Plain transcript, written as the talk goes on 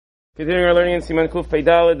Continuing our learning in Siman Kuf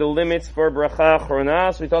Peidalid, the limits for bracha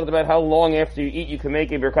achrona. So we talked about how long after you eat you can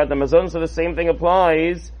make a birkat hamazon. So the same thing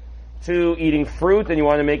applies to eating fruit, and you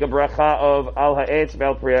want to make a bracha of al ha'etz,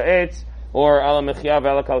 val pri ha'etz, or al ha'mechia,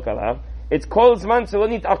 val ha'kalkala. It's kol zman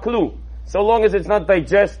selonit aklu, so long as it's not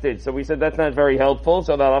digested. So we said that's not very helpful.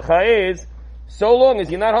 So the halacha is, so long as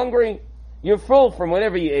you're not hungry, you're full from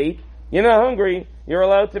whatever you ate, you're not hungry, you're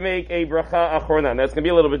allowed to make a bracha achrona. That's going to be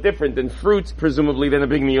a little bit different than fruits, presumably, than a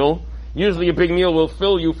big meal. Usually a big meal will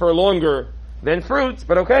fill you for longer than fruits,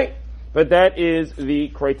 but okay. But that is the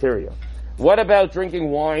criteria. What about drinking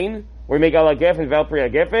wine? We make ala gefen, val pri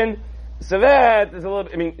gefen. So that is a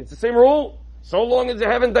little, it's the same rule. So long as you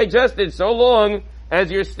haven't digested, so long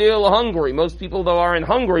as you're still hungry. Most people, though, aren't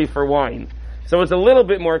hungry for wine. So it's a little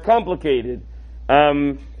bit more complicated.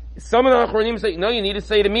 Some of the Achronim say, no, you need to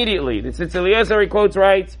say it immediately. The Tzitz Eliezer, he quotes,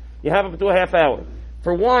 right, you have up to a half hour.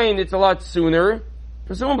 For wine, it's a lot sooner,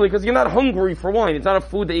 presumably because you're not hungry for wine. It's not a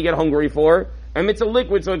food that you get hungry for. And it's a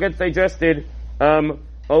liquid, so it gets digested a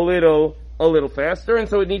little faster, and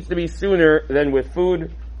so it needs to be sooner than with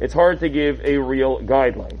food. It's hard to give a real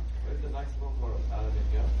guideline. What's the maximum for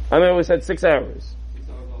Al-Ha'etz? I always said 6 hours. 6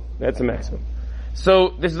 hours also. That's the maximum. So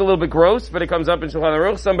this is a little bit gross, but it comes up in Shulchan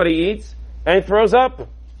Aruch. Somebody eats and throws up.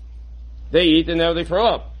 They eat and now they throw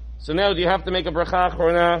up. So now do you have to make a bracha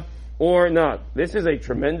achrona or not? This is a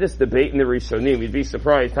tremendous debate in the Rishonim. You'd be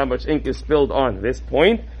surprised how much ink is spilled on this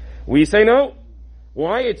point. We say no.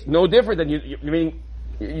 Why? It's no different than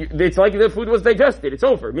it's like the food was digested. It's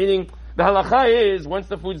over. Meaning the halacha is once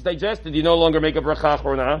the food's digested, you no longer make a bracha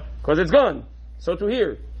achrona because it's gone. So to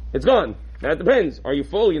here, it's gone. Now it depends. Are you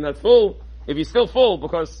full? You're not full. If you're still full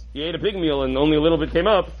because you ate a big meal and only a little bit came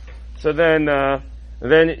up, so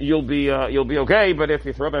then you'll be okay. But if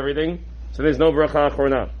you throw up everything, so there's no bracha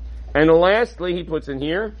achrona. And lastly, he puts in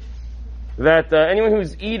here that anyone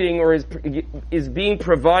who's eating or is being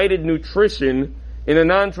provided nutrition in a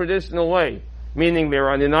non-traditional way, meaning they're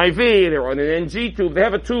on an IV, they're on an NG tube, they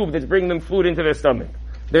have a tube that's bringing them food into their stomach.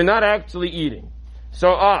 They're not actually eating.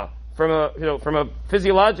 So from a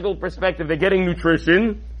physiological perspective, they're getting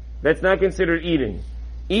nutrition. That's not considered eating.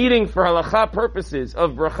 Eating for halacha purposes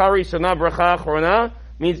of bracha rishona, bracha achrona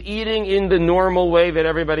means eating in the normal way that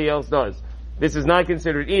everybody else does. This is not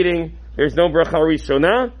considered eating. There's no bracha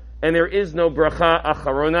rishona, and there is no bracha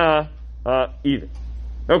achrona either.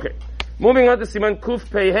 Okay. Moving on to Siman Kuf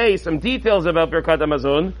Pei Hey, some details about Birkat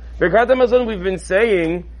Hamazon. Birkat Hamazon, we've been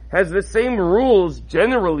saying, has the same rules,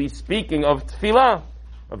 generally speaking, of tefillah,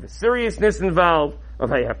 of the seriousness involved,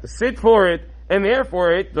 of how you have to sit for it, and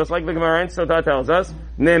therefore it, just like the Gemara in Sotah tells us,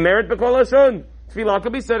 Ne'emeret b'kol lashon. Tefillah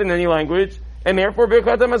can be said in any language, and therefore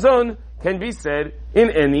Birkat Hamazon can be said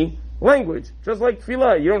in any language. Just like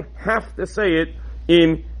tefillah, you don't have to say it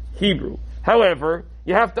in Hebrew. However,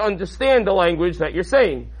 you have to understand the language that you're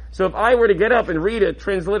saying. So if I were to get up and read a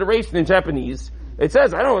transliteration in Japanese, it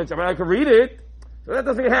says, I could read it, so that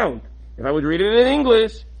doesn't count. If I would read it in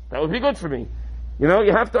English, that would be good for me. You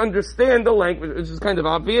have to understand the language, which is kind of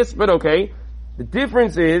obvious, but okay. The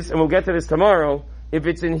difference is, and we'll get to this tomorrow, if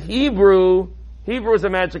it's in Hebrew, Hebrew is a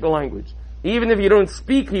magical language. Even if you don't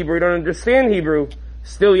speak Hebrew, you don't understand Hebrew,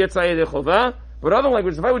 still Yetzayeh Dechovah. But other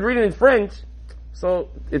languages, if I would read it in French, so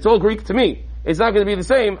it's all Greek to me. It's not going to be the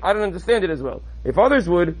same. I don't understand it as well. If others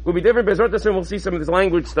would, it would be different. Bezrat Hashem, we'll see some of this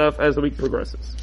language stuff as the week progresses.